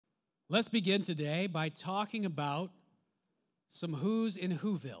Let's begin today by talking about some who's in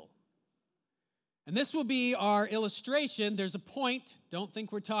Whoville. And this will be our illustration. There's a point. Don't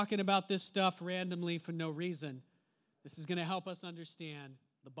think we're talking about this stuff randomly for no reason. This is going to help us understand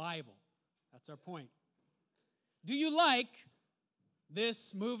the Bible. That's our point. Do you like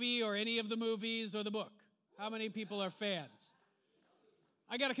this movie or any of the movies or the book? How many people are fans?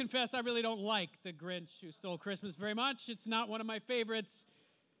 I got to confess, I really don't like The Grinch Who Stole Christmas very much. It's not one of my favorites.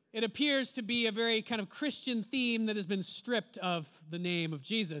 It appears to be a very kind of Christian theme that has been stripped of the name of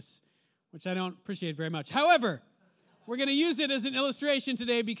Jesus, which I don't appreciate very much. However, we're going to use it as an illustration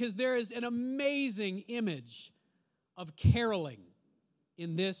today because there is an amazing image of caroling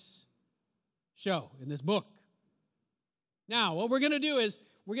in this show, in this book. Now, what we're going to do is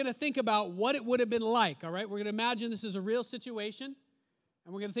we're going to think about what it would have been like, all right? We're going to imagine this is a real situation,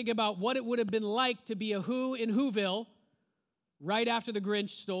 and we're going to think about what it would have been like to be a who in Whoville right after the Grinch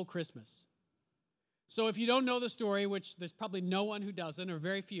stole Christmas. So if you don't know the story, which there's probably no one who doesn't, or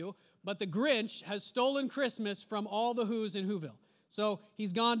very few, but the Grinch has stolen Christmas from all the who's in Whoville. So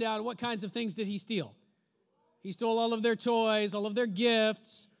he's gone down. What kinds of things did he steal? He stole all of their toys, all of their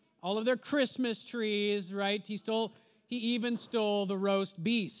gifts, all of their Christmas trees, right? He even stole the roast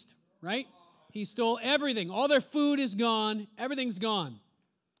beast, right? He stole everything. All their food is gone. Everything's gone.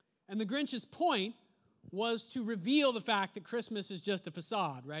 And the Grinch's point was to reveal the fact that Christmas is just a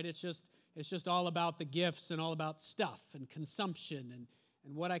facade, right? It's just all about the gifts and all about stuff and consumption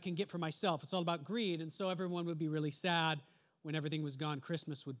and what I can get for myself. It's all about greed, and so everyone would be really sad when everything was gone.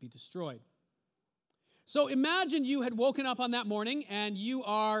 Christmas would be destroyed. So imagine you had woken up on that morning and you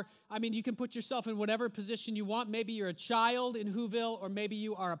can put yourself in whatever position you want. Maybe you're a child in Whoville, or maybe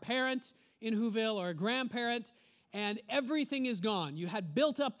you are a parent in Whoville or a grandparent, and everything is gone. You had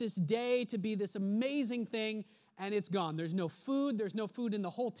built up this day to be this amazing thing, and it's gone. There's no food. There's no food in the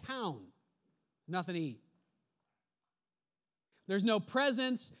whole town. Nothing to eat. There's no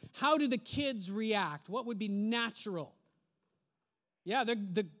presents. How do the kids react? What would be natural? Yeah,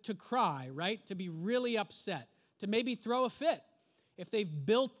 to cry, right? To be really upset. To maybe throw a fit if they've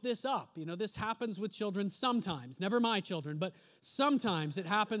built this up. You know, this happens with children sometimes. Never my children, but sometimes it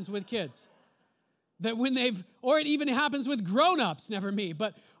happens with kids. Or it even happens with grown-ups, never me.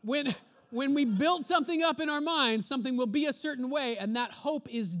 But when we build something up in our minds, something will be a certain way, and that hope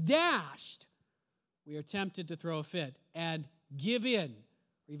is dashed, we are tempted to throw a fit and give in,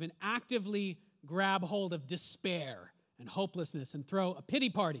 or even actively grab hold of despair and hopelessness and throw a pity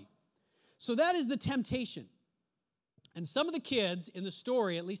party. So that is the temptation. And some of the kids in the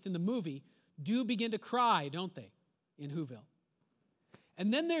story, at least in the movie, do begin to cry, don't they, in Whoville?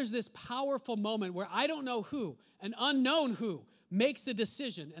 And then there's this powerful moment where I don't know who, an unknown who, makes the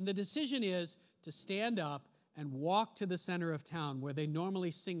decision. And the decision is to stand up and walk to the center of town where they normally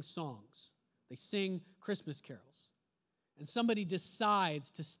sing songs. They sing Christmas carols. And somebody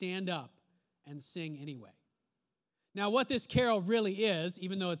decides to stand up and sing anyway. Now, what this carol really is,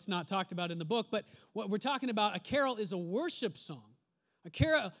 even though it's not talked about in the book, but what we're talking about, a carol is a worship song. A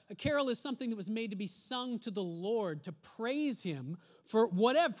carol is something that was made to be sung to the Lord, to praise Him for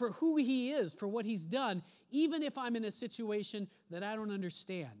who He is, for what He's done, even if I'm in a situation that I don't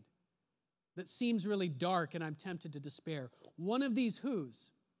understand, that seems really dark and I'm tempted to despair. One of these who's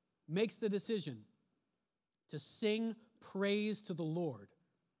makes the decision to sing praise to the Lord,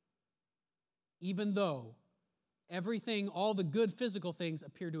 even though everything, all the good physical things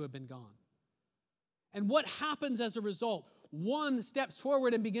appear to have been gone. And what happens as a result? One steps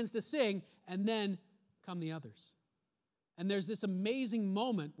forward and begins to sing, and then come the others. And there's this amazing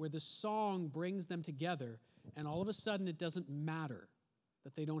moment where the song brings them together, and all of a sudden it doesn't matter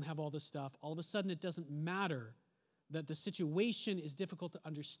that they don't have all this stuff. All of a sudden it doesn't matter that the situation is difficult to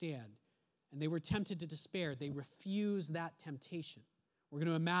understand, and they were tempted to despair. They refuse that temptation. We're going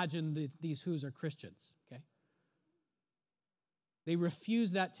to imagine these who's are Christians, okay? They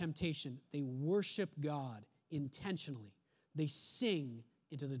refuse that temptation. They worship God intentionally. They sing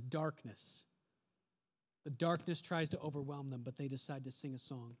into the darkness. The darkness tries to overwhelm them, but they decide to sing a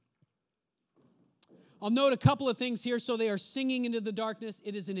song. I'll note a couple of things here. So they are singing into the darkness.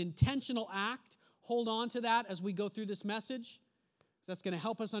 It is an intentional act. Hold on to that as we go through this message. That's going to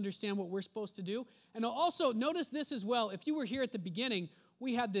help us understand what we're supposed to do. And I'll also notice this as well. If you were here at the beginning,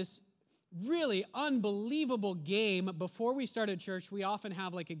 we had this really unbelievable game. Before we started church, we often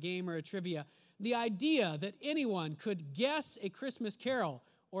have like a game or a trivia. The idea that anyone could guess a Christmas carol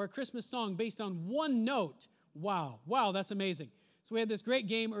or a Christmas song based on one note. Wow, that's amazing. So we had this great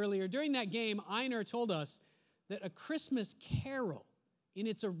game earlier. During that game, Einar told us that a Christmas carol, in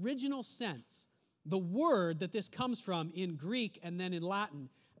its original sense, the word that this comes from in Greek and then in Latin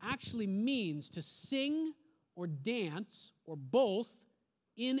actually means to sing or dance or both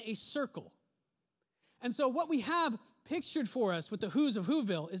in a circle. And so what we have pictured for us with the Who's of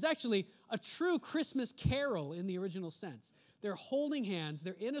Whoville is actually a true Christmas carol in the original sense. They're holding hands,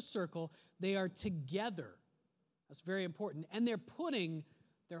 they're in a circle, they are together. That's very important. And they're putting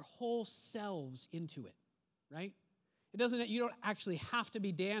their whole selves into it, right? You don't actually have to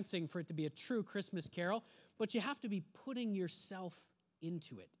be dancing for it to be a true Christmas carol, but you have to be putting yourself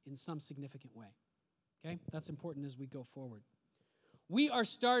into it in some significant way. Okay? That's important as we go forward. We are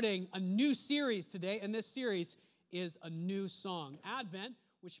starting a new series today, and this series is a new song. Advent,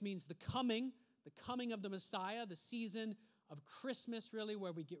 which means the coming of the Messiah, the season of Christmas, really,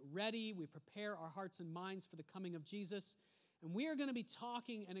 where we get ready, we prepare our hearts and minds for the coming of Jesus. And we are going to be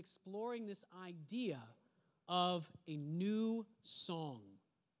talking and exploring this idea of a new song.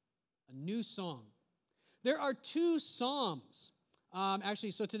 A new song. There are two psalms.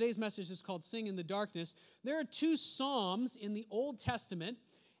 So today's message is called Sing in the Darkness. There are two psalms in the Old Testament.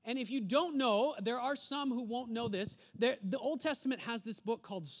 And if you don't know, there are some who won't know this. The Old Testament has this book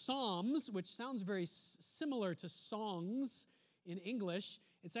called Psalms, which sounds very similar to songs in English.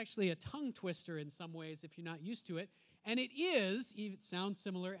 It's actually a tongue twister in some ways if you're not used to it. And it sounds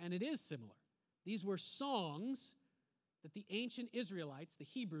similar, and it is similar. These were songs that the ancient Israelites, the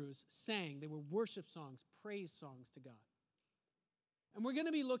Hebrews, sang. They were worship songs, praise songs to God. And we're going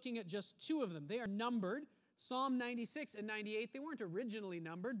to be looking at just two of them. They are numbered. Psalm 96 and 98, they weren't originally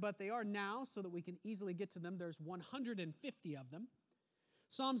numbered, but they are now so that we can easily get to them. There's 150 of them.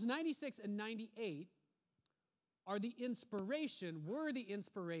 Psalms 96 and 98 were the inspiration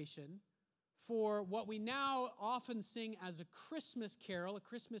for what we now often sing as a Christmas carol, a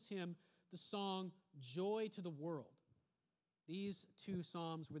Christmas hymn, the song Joy to the World. These two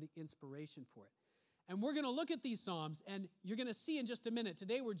psalms were the inspiration for it. And we're going to look at these psalms, and you're going to see in just a minute.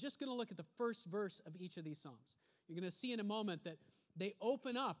 Today, we're just going to look at the first verse of each of these psalms. You're going to see in a moment that they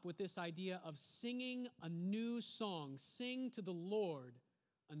open up with this idea of singing a new song. Sing to the Lord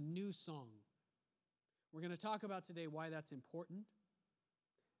a new song. We're going to talk about today why that's important,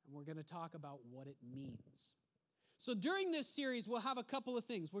 and we're going to talk about what it means. So during this series, we'll have a couple of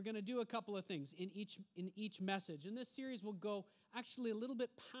things. We're going to do a couple of things in each message. And this series will go actually a little bit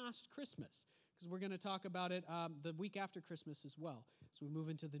past Christmas, because we're going to talk about it the week after Christmas as well, as we move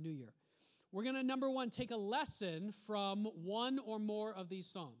into the new year. We're going to, number one, take a lesson from one or more of these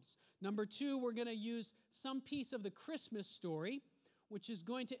psalms. Number two, we're going to use some piece of the Christmas story, which is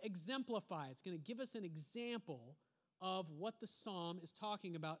going to exemplify. It's going to give us an example of what the psalm is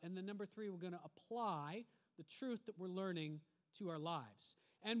talking about. And then number three, we're going to apply the truth that we're learning to our lives.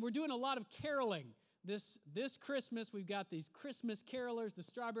 And we're doing a lot of caroling. This Christmas, we've got these Christmas carolers, the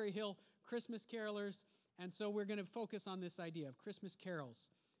Strawberry Hill Christmas carolers, and so we're going to focus on this idea of Christmas carols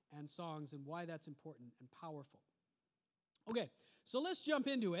and songs and why that's important and powerful. Okay, so let's jump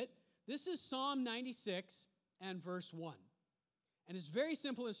into it. This is Psalm 96 and verse 1. And it's very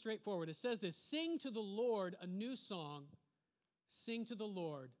simple and straightforward. It says this: sing to the Lord a new song, sing to the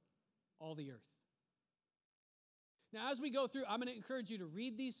Lord all the earth. Now, as we go through, I'm going to encourage you to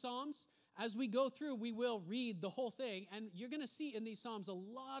read these Psalms. As we go through, we will read the whole thing, and you're going to see in these Psalms a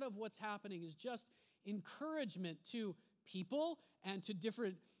lot of what's happening is just encouragement to people and to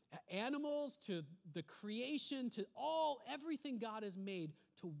different animals, to the creation, to everything God has made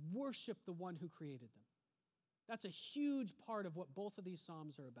to worship the one who created them. That's a huge part of what both of these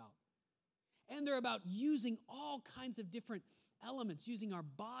Psalms are about. And they're about using all kinds of different elements, using our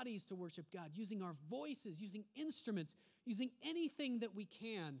bodies to worship God, using our voices, using instruments, using anything that we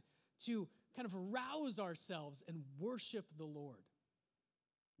can to kind of rouse ourselves and worship the Lord.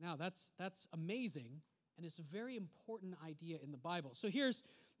 Now, that's amazing, and it's a very important idea in the Bible. So here's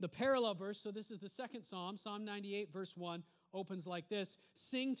the parallel verse. So this is the second Psalm. Psalm 98, verse 1, opens like this: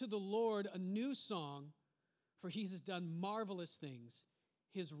 sing to the Lord a new song, for he has done marvelous things.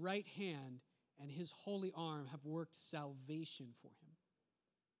 His right hand and his holy arm have worked salvation for him.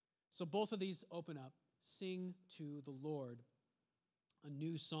 So both of these open up. Sing to the Lord a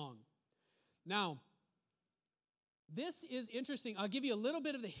new song. Now, this is interesting. I'll give you a little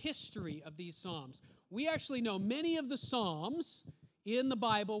bit of the history of these Psalms. We actually know many of the Psalms in the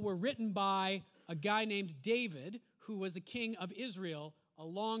Bible were written by a guy named David, who was a king of Israel a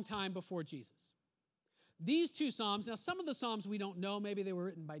long time before Jesus. These two Psalms, now some of the Psalms we don't know, maybe they were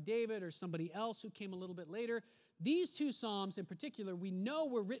written by David or somebody else who came a little bit later. These two Psalms in particular, we know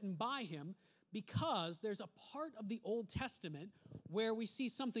were written by him because there's a part of the Old Testament where we see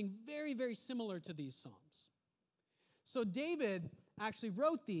something very, very similar to these Psalms. So David actually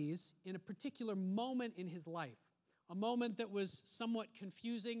wrote these in a particular moment in his life, a moment that was somewhat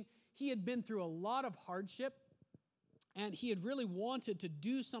confusing. He had been through a lot of hardship, and he had really wanted to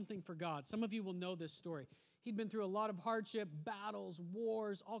do something for God. Some of you will know this story. He'd been through a lot of hardship, battles,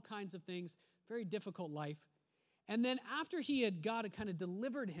 wars, all kinds of things, very difficult life. And then after God had kind of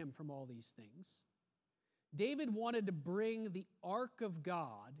delivered him from all these things, David wanted to bring the ark of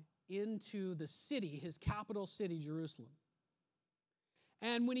God into the city, his capital city, Jerusalem.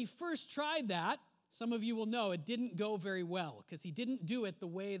 And when he first tried that, some of you will know it didn't go very well because he didn't do it the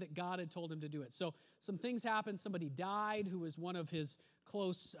way that God had told him to do it. So some things happened. Somebody died who was one of his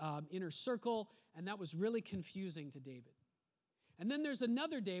close inner circle, and that was really confusing to David. And then there's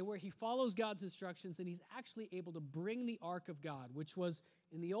another day where he follows God's instructions and he's actually able to bring the ark of God, which was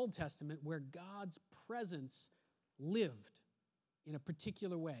in the Old Testament where God's presence lived in a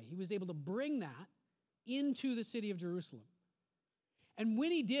particular way. He was able to bring that into the city of Jerusalem. And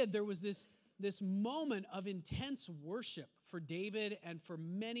when he did, there was this moment of intense worship for David and for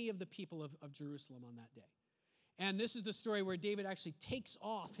many of the people of Jerusalem on that day. And this is the story where David actually takes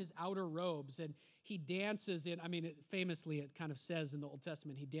off his outer robes and he dances in, famously it kind of says in the Old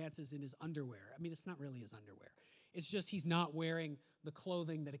Testament, he dances in his underwear. It's not really his underwear. It's just he's not wearing the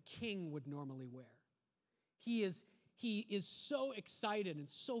clothing that a king would normally wear. He is so excited and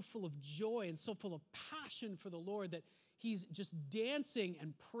so full of joy and so full of passion for the Lord that he's just dancing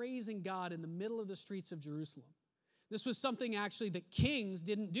and praising God in the middle of the streets of Jerusalem. This was something actually that kings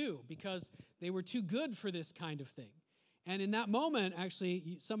didn't do because they were too good for this kind of thing. And in that moment,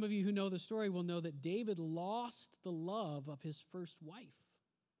 actually, some of you who know the story will know that David lost the love of his first wife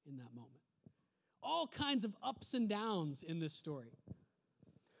in that moment. All kinds of ups and downs in this story.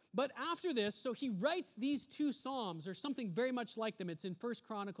 But after this, so he writes these two psalms, or something very much like them. It's in 1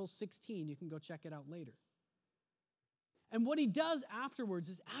 Chronicles 16. You can go check it out later. And what he does afterwards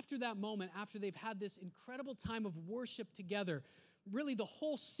is after that moment, after they've had this incredible time of worship together, really the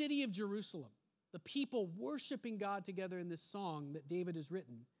whole city of Jerusalem, the people worshiping God together in this song that David has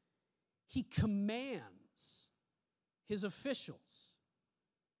written, he commands his officials,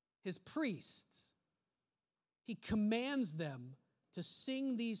 his priests, he commands them to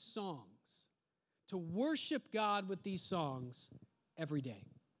sing these songs, to worship God with these songs every day.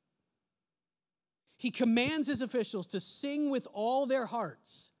 He commands his officials to sing with all their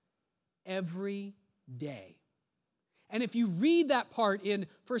hearts every day. And if you read that part in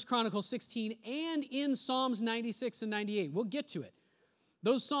 1 Chronicles 16 and in Psalms 96 and 98, we'll get to it.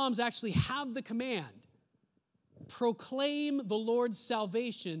 Those psalms actually have the command, proclaim the Lord's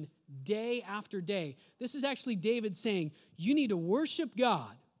salvation day after day. This is actually David saying, you need to worship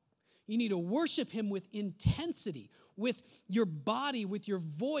God. You need to worship him with intensity, with your body, with your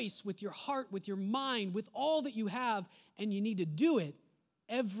voice, with your heart, with your mind, with all that you have, and you need to do it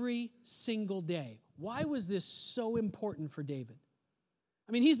every single day. Why was this so important for David?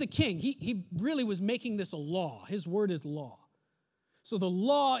 He's the king. He really was making this a law. His word is law. So the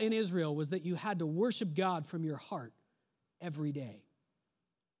law in Israel was that you had to worship God from your heart every day.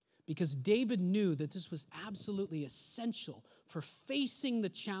 Because David knew that this was absolutely essential for facing the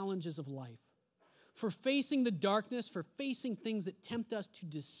challenges of life, for facing the darkness, for facing things that tempt us to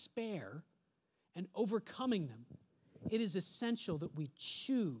despair and overcoming them. It is essential that we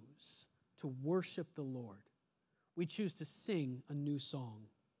choose to worship the Lord. We choose to sing a new song.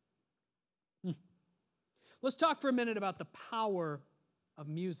 Let's talk for a minute about the power of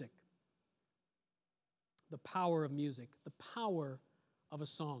music. The power of music, the power of a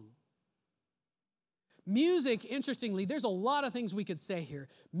song. Music, interestingly, there's a lot of things we could say here.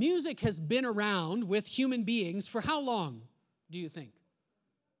 Music has been around with human beings for how long, do you think?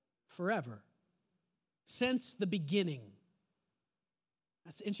 Forever. Since the beginning.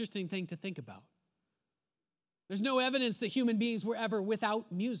 That's an interesting thing to think about. There's no evidence that human beings were ever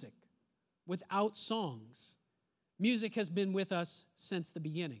without music, without songs. Music has been with us since the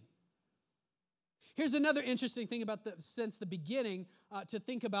beginning. Here's another interesting thing about since the beginning to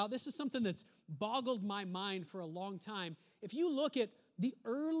think about. This is something that's boggled my mind for a long time. If you look at the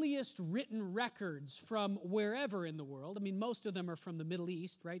earliest written records from wherever in the world, most of them are from the Middle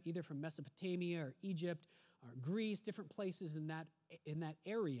East, right? Either from Mesopotamia or Egypt or Greece, different places in that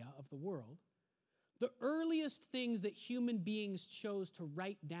area of the world. The earliest things that human beings chose to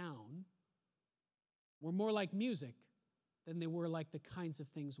write down were more like music than they were like the kinds of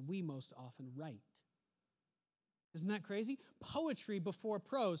things we most often write. Isn't that crazy? Poetry before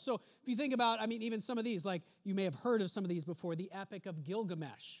prose. So if you think about, even some of these, like you may have heard of some of these before, the Epic of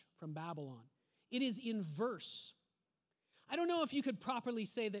Gilgamesh from Babylon. It is in verse. I don't know if you could properly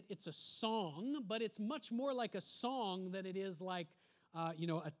say that it's a song, but it's much more like a song than it is like,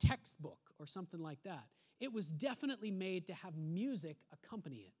 a textbook or something like that. it was definitely made to have music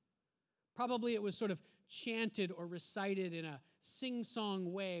accompany it. Probably it was sort of chanted or recited in a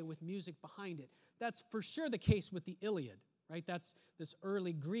sing-song way with music behind it. That's for sure the case with the Iliad, right? That's this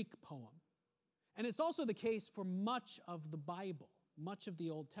early Greek poem. And it's also the case for much of the Bible, much of the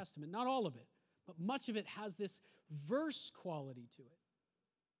Old Testament. Not all of it, but much of it has this verse quality to it.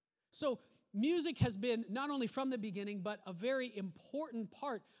 So music has been not only from the beginning, but a very important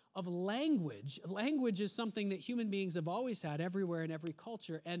part of language. Language is something that human beings have always had everywhere in every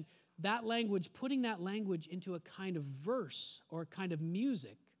culture. And that language, putting that language into a kind of verse or a kind of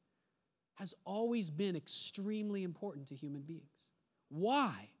music, has always been extremely important to human beings.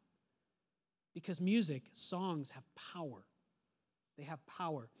 Why? Because music, songs have power. They have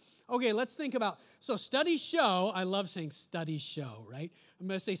power. Okay, let's think about, so studies show, I love saying studies show, right? I'm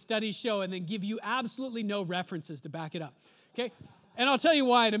going to say studies show and then give you absolutely no references to back it up, okay? And I'll tell you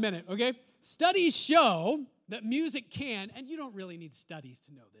why in a minute, okay? Studies show that music can, and you don't really need studies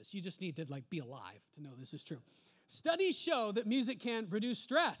to know this. You just need to be alive to know this is true. Studies show that music can reduce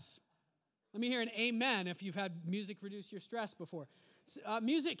stress. Let me hear an amen if you've had music reduce your stress before.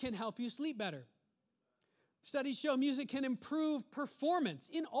 Music can help you sleep better. Studies show music can improve performance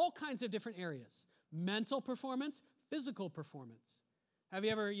in all kinds of different areas. Mental performance, physical performance. Have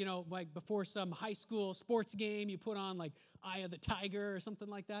you ever, before some high school sports game, you put on Eye of the Tiger or something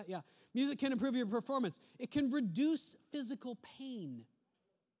like that? Yeah. Music can improve your performance. It can reduce physical pain.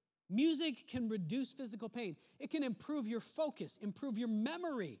 Music can reduce physical pain. It can improve your focus, improve your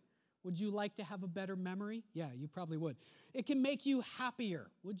memory. Would you like to have a better memory? Yeah, you probably would. It can make you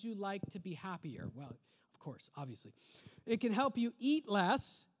happier. Would you like to be happier? Well, of course, obviously. It can help you eat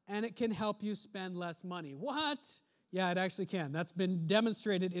less, and it can help you spend less money. What? Yeah, it actually can. That's been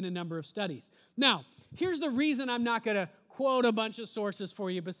demonstrated in a number of studies. Now, here's the reason I'm not going to quote a bunch of sources for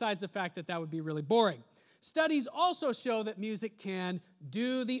you, besides the fact that that would be really boring. Studies also show that music can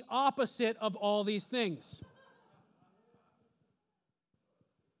do the opposite of all these things.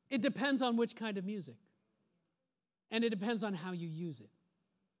 It depends on which kind of music. And it depends on how you use it.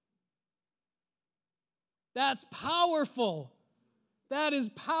 That's powerful. That is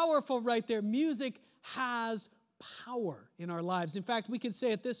powerful right there. Music has power in our lives. In fact, we could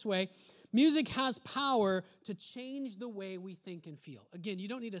say it this way. Music has power to change the way we think and feel. Again, you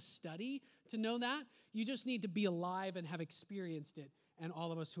don't need a study to know that. You just need to be alive and have experienced it. And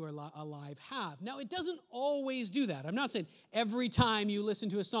all of us who are alive have. Now, it doesn't always do that. I'm not saying every time you listen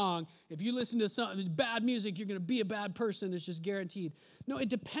to a song, if you listen to bad music, you're going to be a bad person. It's just guaranteed. No, it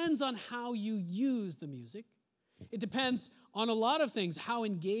depends on how you use the music. It depends on a lot of things. How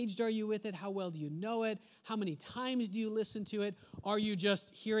engaged are you with it? How well do you know it? How many times do you listen to it? Are you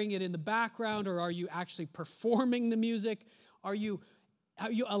just hearing it in the background, or are you actually performing the music? Are you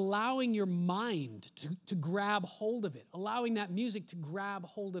allowing your mind to grab hold of it, allowing that music to grab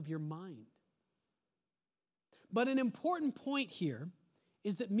hold of your mind? But an important point here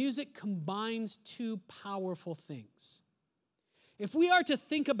is that music combines two powerful things. If we are to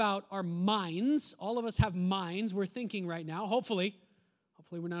think about our minds, all of us have minds, we're thinking right now, hopefully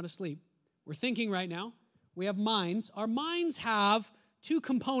we're not asleep. We're thinking right now, we have minds. Our minds have two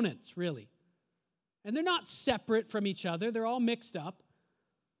components, really. And they're not separate from each other, they're all mixed up.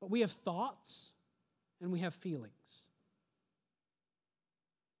 But we have thoughts and we have feelings.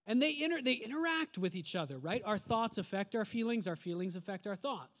 And they interact with each other, right? Our thoughts affect our feelings affect our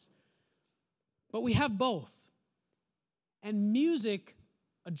thoughts. But we have both. And music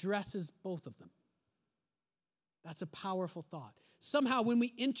addresses both of them. That's a powerful thought. Somehow when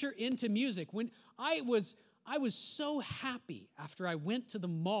we enter into music, when I was so happy after I went to the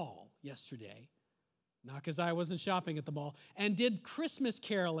mall yesterday, not because I wasn't shopping at the mall, and did Christmas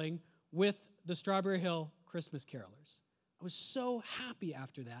caroling with the Strawberry Hill Christmas carolers. I was so happy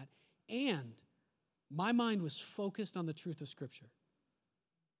after that, and my mind was focused on the truth of Scripture.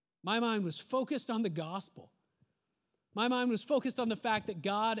 My mind was focused on the gospel. My mind was focused on the fact that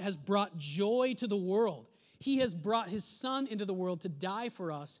God has brought joy to the world. He has brought His Son into the world to die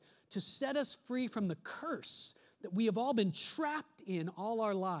for us, to set us free from the curse that we have all been trapped in all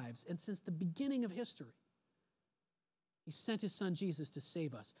our lives and since the beginning of history. He sent His Son Jesus to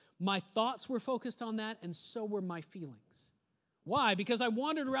save us. My thoughts were focused on that, and so were my feelings. Why? Because I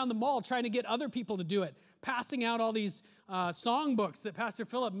wandered around the mall trying to get other people to do it, passing out all these songbooks that Pastor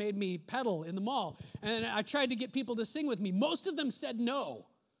Philip made me peddle in the mall. And I tried to get people to sing with me. Most of them said no.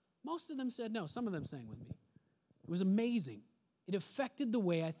 Most of them said no. Some of them sang with me. It was amazing. It affected the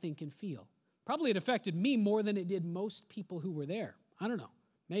way I think and feel. Probably it affected me more than it did most people who were there. I don't know.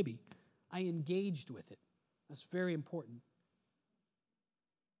 Maybe. I engaged with it. That's very important.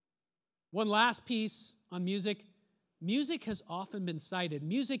 One last piece on music, music has often been cited,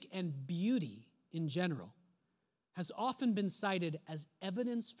 music and beauty in general, has often been cited as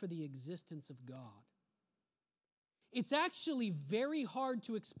evidence for the existence of God. It's actually very hard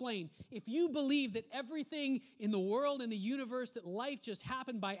to explain. If you believe that everything in the world and the universe, that life just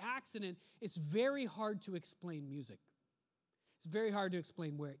happened by accident, it's very hard to explain music. It's very hard to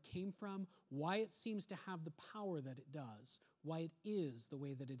explain where it came from, why it seems to have the power that it does, why it is the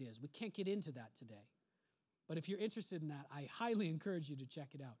way that it is. We can't get into that today. But if you're interested in that, I highly encourage you to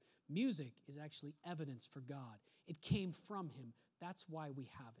check it out. Music is actually evidence for God. It came from Him. That's why we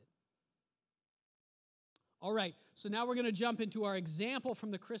have it. All right, so now we're going to jump into our example from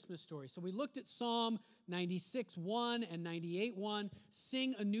the Christmas story. So we looked at Psalm 96:1 and 98:1,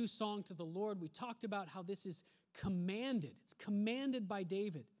 sing a new song to the Lord. We talked about how this is commanded. It's commanded by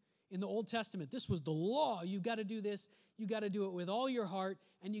David in the Old Testament. This was the law. You've got to do this. You got to do it with all your heart,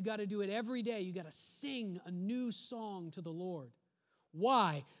 and you got to do it every day. You got to sing a new song to the Lord.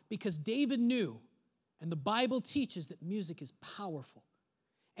 Why? Because David knew, and the Bible teaches, that music is powerful.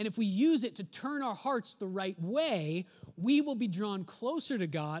 And if we use it to turn our hearts the right way, we will be drawn closer to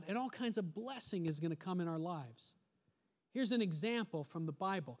God, and all kinds of blessing is going to come in our lives. Here's an example from the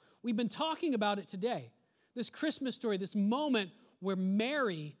Bible. We've been talking about it today. This Christmas story, this moment where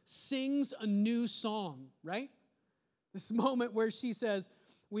Mary sings a new song, right? This moment where she says,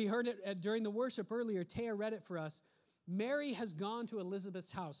 we heard it during the worship earlier, Taya read it for us, Mary has gone to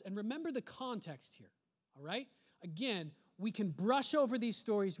Elizabeth's house. And remember the context here, all right? Again, we can brush over these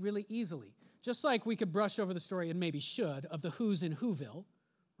stories really easily, just like we could brush over the story, and maybe should, of the who's in Whoville,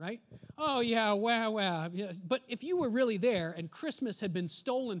 right? Oh, yeah, wow. Yeah. But if you were really there and Christmas had been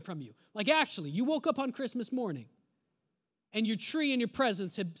stolen from you, like actually, you woke up on Christmas morning and your tree and your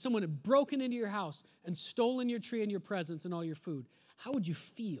presents, someone had broken into your house and stolen your tree and your presents and all your food, how would you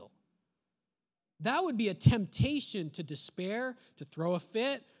feel? That would be a temptation to despair, to throw a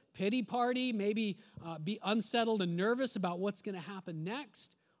fit, pity party, maybe be unsettled and nervous about what's going to happen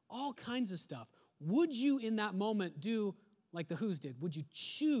next, all kinds of stuff. Would you in that moment do like the Who's did? Would you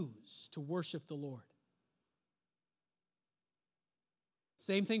choose to worship the Lord?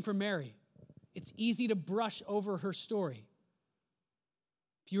 Same thing for Mary. It's easy to brush over her story.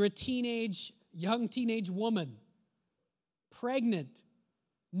 If you're a young teenage woman, pregnant,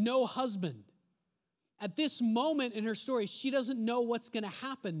 no husband, at this moment in her story, she doesn't know what's going to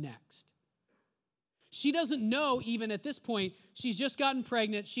happen next. She doesn't know, even at this point, she's just gotten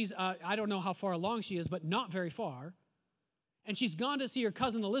pregnant. She's, I don't know how far along she is, but not very far. And she's gone to see her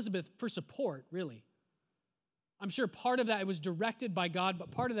cousin Elizabeth for support, really. I'm sure part of that was directed by God,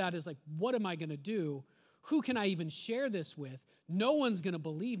 but part of that is like, what am I going to do? Who can I even share this with? No one's going to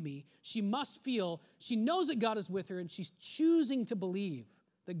believe me. She must feel, she knows that God is with her, and she's choosing to believe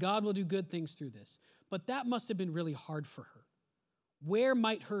that God will do good things through this. But that must have been really hard for her. Where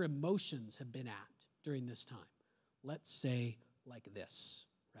might her emotions have been at during this time? Let's say like this,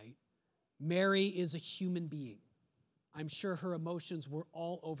 right? Mary is a human being. I'm sure her emotions were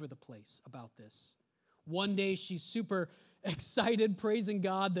all over the place about this. One day she's super excited, praising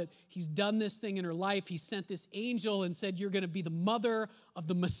God that He's done this thing in her life. He sent this angel and said, you're going to be the mother of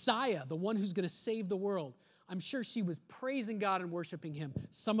the Messiah, the one who's going to save the world. I'm sure she was praising God and worshiping Him.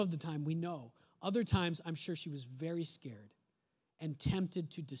 Some of the time we know. Other times, I'm sure she was very scared and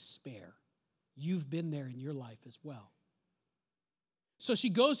tempted to despair. You've been there in your life as well. So she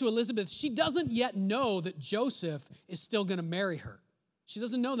goes to Elizabeth. She doesn't yet know that Joseph is still going to marry her. She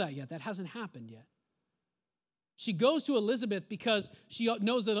doesn't know that yet. That hasn't happened yet. She goes to Elizabeth because she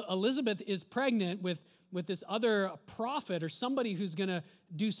knows that Elizabeth is pregnant with this other prophet or somebody who's going to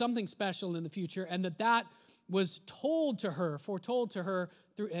do something special in the future, and that was foretold to her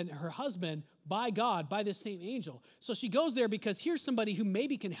through and her husband by God, by this same angel. So she goes there because here's somebody who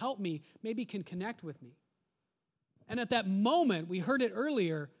maybe can help me, maybe can connect with me. And at that moment, we heard it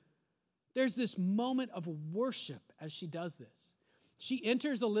earlier, there's this moment of worship as she does this. She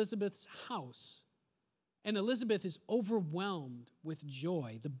enters Elizabeth's house, and Elizabeth is overwhelmed with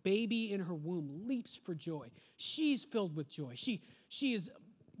joy. The baby in her womb leaps for joy. She's filled with joy. She is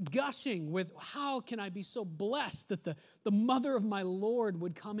gushing with, how can I be so blessed that the mother of my Lord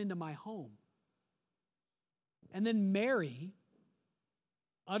would come into my home? And then Mary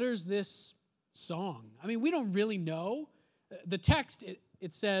utters this song. I mean, we don't really know. The text,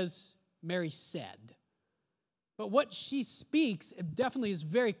 it says, Mary said. But what she speaks, it definitely is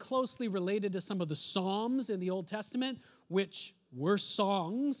very closely related to some of the Psalms in the Old Testament, which were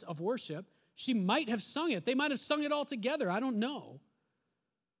songs of worship. She might have sung it. They might have sung it all together. I don't know.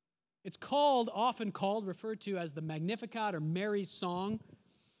 It's often referred to as the Magnificat or Mary's song.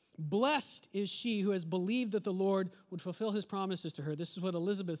 Blessed is she who has believed that the Lord would fulfill his promises to her. This is what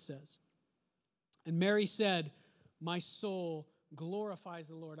Elizabeth says. And Mary said, my soul glorifies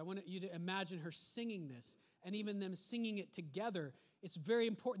the Lord. I want you to imagine her singing this, and even them singing it together. It's very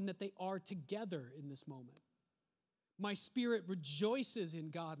important that they are together in this moment. My spirit rejoices in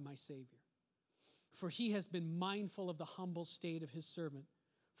God, my Savior, for he has been mindful of the humble state of his servant.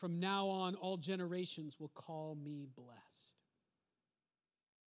 From now on, all generations will call me blessed.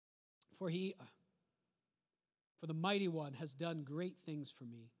 For the mighty one has done great things for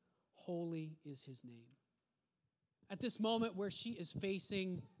me. Holy is his name. At this moment where she is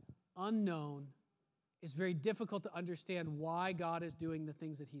facing unknown, it's very difficult to understand why God is doing the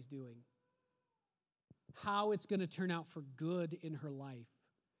things that he's doing. How it's going to turn out for good in her life.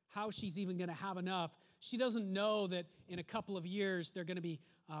 How she's even going to have enough. She doesn't know that in a couple of years there are going to be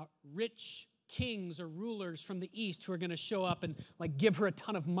rich kings or rulers from the east who are going to show up and give her a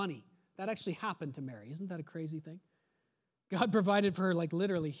ton of money. That actually happened to Mary. Isn't that a crazy thing? God provided for her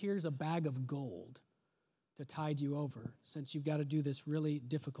literally, here's a bag of gold to tide you over since you've got to do this really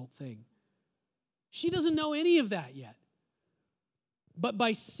difficult thing. She doesn't know any of that yet. But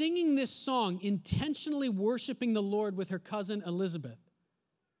by singing this song, intentionally worshiping the Lord with her cousin Elizabeth,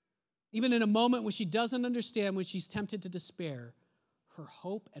 even in a moment when she doesn't understand, when she's tempted to despair, her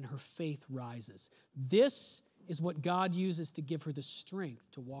hope and her faith rises. This is what God uses to give her the strength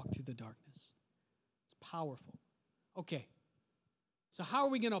to walk through the darkness. It's powerful. Okay, so how are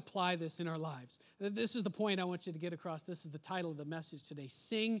we going to apply this in our lives? This is the point I want you to get across. This is the title of the message today,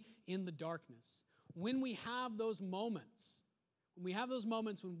 Sing in the Darkness. When we have those moments, when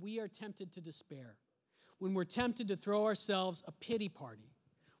we are tempted to despair, when we're tempted to throw ourselves a pity party,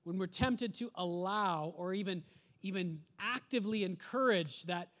 when we're tempted to allow or even actively encourage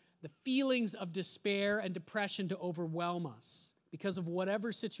that the feelings of despair and depression to overwhelm us because of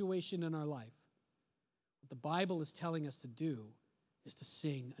whatever situation in our life, what the Bible is telling us to do is to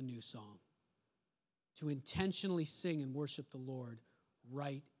sing a new song, to intentionally sing and worship the Lord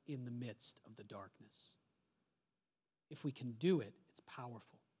right in the midst of the darkness. If we can do it, it's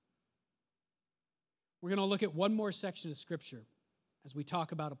powerful. We're going to look at one more section of Scripture as we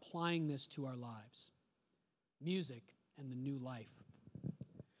talk about applying this to our lives. Music and the new life.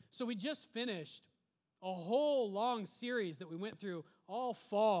 So we just finished a whole long series that we went through all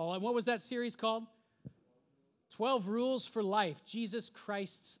fall. And what was that series called? 12 Rules for Life. Jesus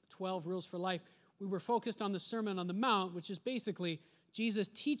Christ's 12 Rules for Life. We were focused on the Sermon on the Mount, which is basically Jesus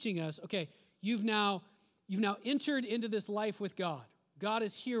teaching us, okay, you've now entered into this life with God. God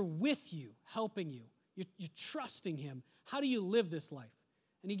is here with you, helping you. You're trusting him. How do you live this life?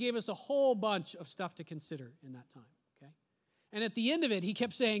 And he gave us a whole bunch of stuff to consider in that time, okay? And at the end of it, he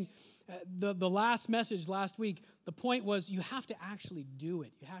kept saying, the last message last week, the point was you have to actually do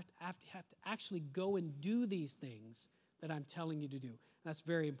it. You have to actually go and do these things that I'm telling you to do. That's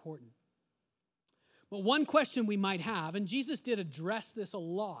very important. But one question we might have, and Jesus did address this a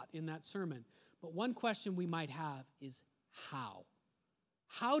lot in that sermon, but one question we might have is how?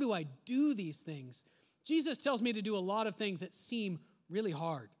 How do I do these things? Jesus tells me to do a lot of things that seem really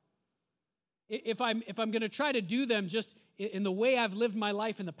hard. If I'm going to try to do them just in the way I've lived my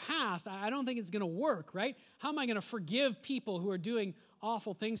life in the past, I don't think it's going to work, right? How am I going to forgive people who are doing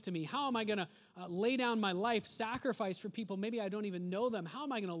awful things to me? How am I going to lay down my life, sacrifice for people maybe I don't even know them? How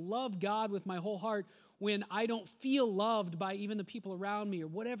am I going to love God with my whole heart when I don't feel loved by even the people around me or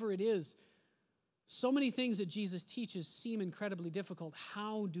whatever it is? So many things that Jesus teaches seem incredibly difficult.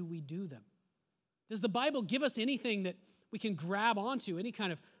 How do we do them? Does the Bible give us anything that we can grab onto, any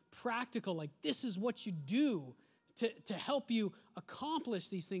kind of practical, this is what you do to help you accomplish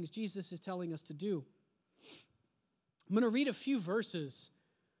these things Jesus is telling us to do? I'm going to read a few verses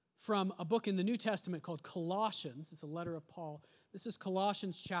from a book in the New Testament called Colossians. It's a letter of Paul. This is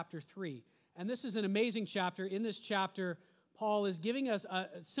Colossians chapter 3. And this is an amazing chapter. In this chapter, Paul is giving us,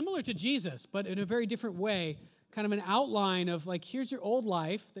 similar to Jesus, but in a very different way, kind of an outline of here's your old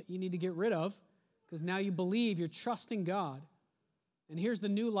life that you need to get rid of because now you believe, you're trusting God. And here's the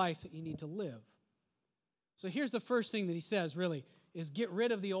new life that you need to live. So here's the first thing that he says, really, is get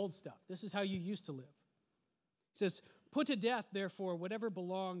rid of the old stuff. This is how you used to live. He says, put to death, therefore, whatever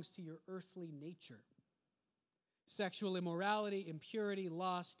belongs to your earthly nature. Sexual immorality, impurity,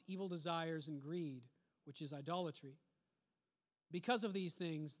 lust, evil desires, and greed, which is idolatry. Because of these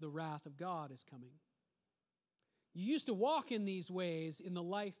things, the wrath of God is coming. You used to walk in these ways in the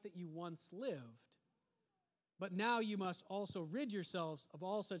life that you once lived. But now you must also rid yourselves of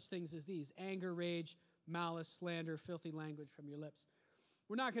all such things as these: anger, rage, malice, slander, filthy language from your lips.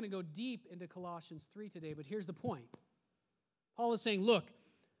 We're not going to go deep into Colossians 3 today, but here's the point. Paul is saying, look,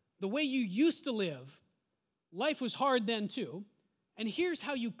 the way you used to live, life was hard then too. And here's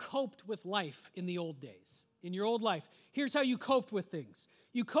how you coped with life in the old days, in your old life. Here's how you coped with things.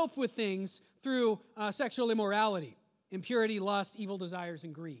 You coped with things through sexual immorality, impurity, lust, evil desires,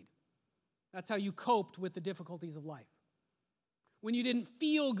 and greed. That's how you coped with the difficulties of life. When you didn't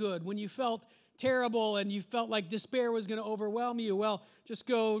feel good, when you felt terrible and you felt like despair was going to overwhelm you, well, just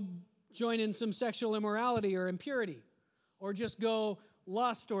go join in some sexual immorality or impurity, or just go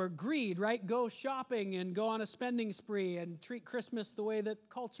lust or greed, right? Go shopping and go on a spending spree and treat Christmas the way that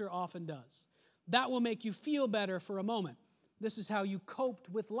culture often does. That will make you feel better for a moment. This is how you coped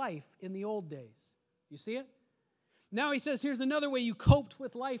with life in the old days. You see it? Now he says, here's another way you coped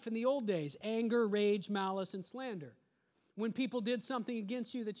with life in the old days: anger, rage, malice, and slander. When people did something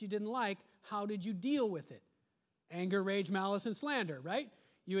against you that you didn't like, how did you deal with it? Anger, rage, malice, and slander, right?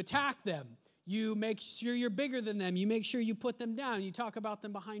 You attack them. You make sure you're bigger than them. You make sure you put them down. You talk about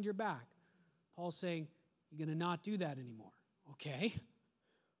them behind your back. Paul's saying, you're going to not do that anymore. Okay.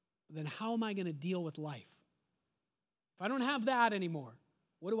 Then how am I going to deal with life? If I don't have that anymore,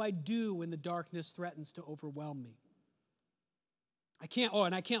 what do I do when the darkness threatens to overwhelm me? I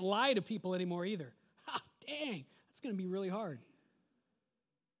can't lie to people anymore either. Dang, that's going to be really hard.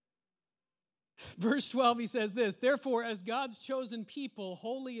 Verse 12, he says this: therefore, as God's chosen people,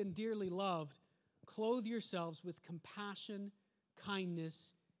 holy and dearly loved, clothe yourselves with compassion,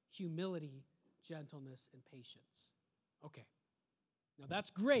 kindness, humility, gentleness, and patience. Okay, now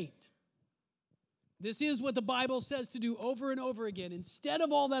that's great. This is what the Bible says to do over and over again. Instead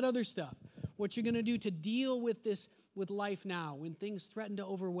of all that other stuff, what you're going to do to deal with this, with life now, when things threaten to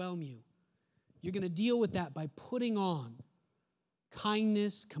overwhelm you, you're going to deal with that by putting on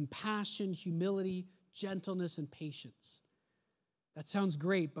kindness, compassion, humility, gentleness, and patience. That sounds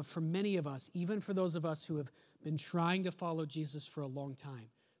great, but for many of us, even for those of us who have been trying to follow Jesus for a long time,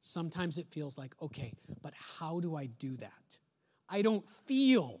 sometimes it feels like, okay, but how do I do that? I don't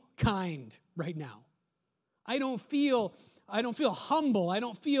feel kind right now. I don't feel humble. I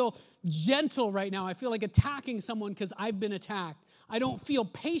don't feel gentle right now. I feel like attacking someone because I've been attacked. I don't feel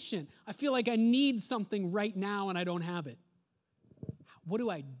patient. I feel like I need something right now and I don't have it. What do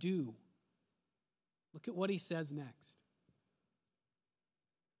I do? Look at what he says next.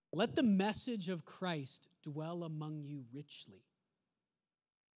 Let the message of Christ dwell among you richly,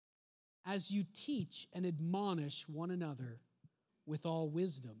 as you teach and admonish one another with all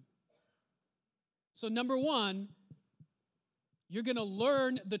wisdom. So number one, you're going to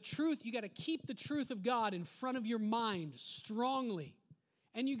learn the truth. You got to keep the truth of God in front of your mind strongly.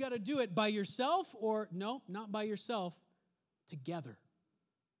 And you got to do it by yourself, or no, not by yourself, together.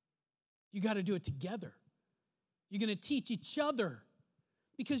 You got to do it together. You're going to teach each other,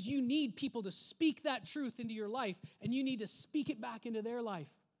 because you need people to speak that truth into your life, and you need to speak it back into their life.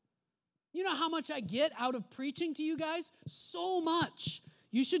 You know how much I get out of preaching to you guys? So much.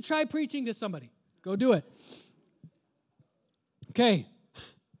 You should try preaching to somebody. Go do it. Okay.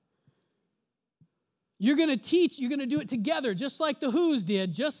 You're going to teach, you're going to do it together, just like the Who's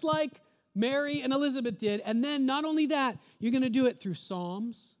did, just like Mary and Elizabeth did. And then not only that, you're going to do it through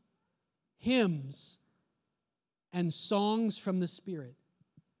psalms, hymns, and songs from the Spirit,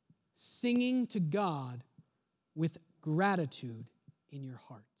 singing to God with gratitude in your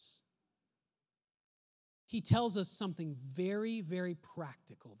hearts. He tells us something very, very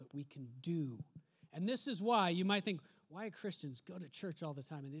practical that we can do. And this is why you might think, why Christians go to church all the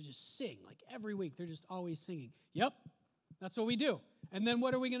time and they just sing, like every week, they're just always singing. Yep, that's what we do. And then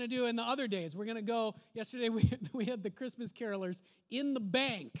what are we going to do in the other days? We're going to go, yesterday we had the Christmas carolers in the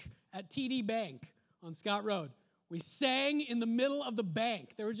bank at TD Bank on Scott Road. We sang in the middle of the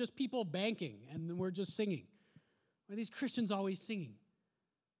bank. There were just people banking, and we're just singing. Why are these Christians always singing?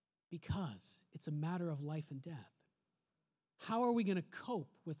 Because it's a matter of life and death. How are we going to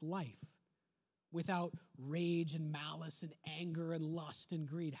cope with life without rage and malice and anger and lust and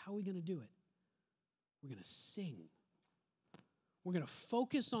greed? How are we going to do it? We're going to sing. We're going to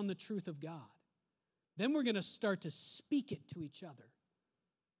focus on the truth of God. Then we're going to start to speak it to each other.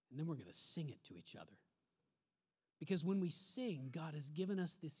 And then we're going to sing it to each other. Because when we sing, God has given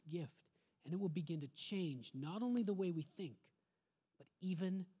us this gift, and it will begin to change not only the way we think, but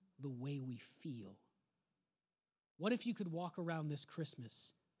even the way we feel. What if you could walk around this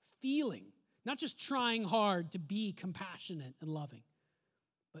Christmas feeling, not just trying hard to be compassionate and loving,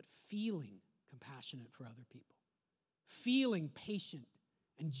 but feeling compassionate for other people, feeling patient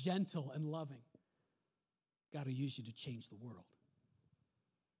and gentle and loving? God will use you to change the world.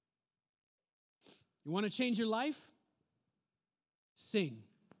 You want to change your life? Sing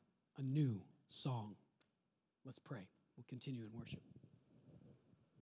a new song. Let's pray. We'll continue in worship.